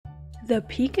The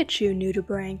Pikachu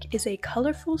Nudibranch is a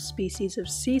colorful species of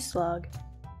sea slug.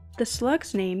 The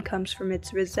slug's name comes from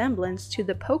its resemblance to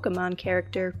the Pokemon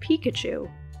character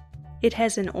Pikachu. It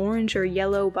has an orange or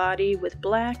yellow body with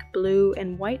black, blue,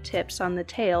 and white tips on the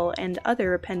tail and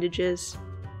other appendages.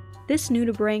 This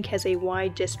nudibranch has a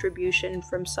wide distribution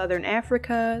from southern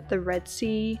Africa, the Red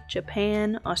Sea,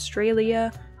 Japan,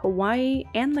 Australia, Hawaii,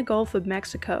 and the Gulf of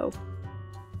Mexico.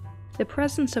 The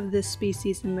presence of this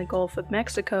species in the Gulf of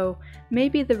Mexico may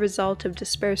be the result of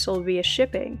dispersal via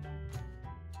shipping.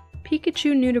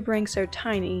 Pikachu nudibranchs are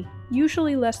tiny,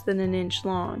 usually less than an inch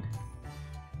long.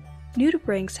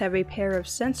 Nudibranchs have a pair of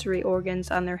sensory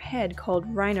organs on their head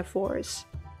called rhinophores.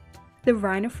 The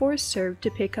rhinophores serve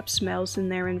to pick up smells in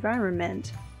their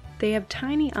environment. They have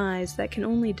tiny eyes that can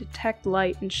only detect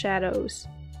light and shadows.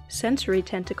 Sensory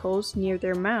tentacles near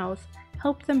their mouth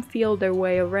help them feel their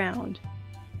way around.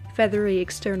 Feathery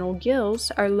external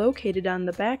gills are located on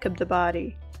the back of the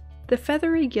body. The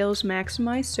feathery gills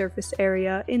maximize surface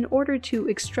area in order to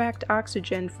extract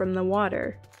oxygen from the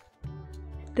water.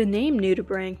 The name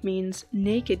nudibranch means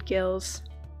naked gills.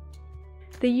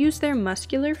 They use their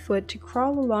muscular foot to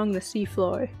crawl along the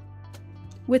seafloor.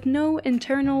 With no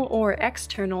internal or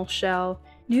external shell,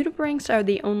 nudibranchs are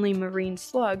the only marine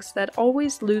slugs that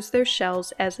always lose their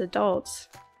shells as adults.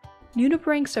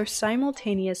 Nudibranchs are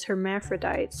simultaneous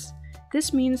hermaphrodites.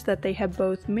 This means that they have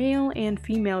both male and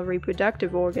female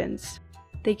reproductive organs.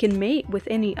 They can mate with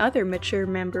any other mature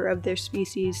member of their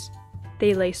species.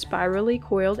 They lay spirally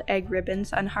coiled egg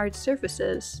ribbons on hard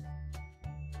surfaces.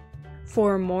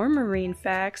 For more marine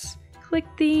facts, click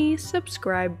the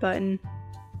subscribe button.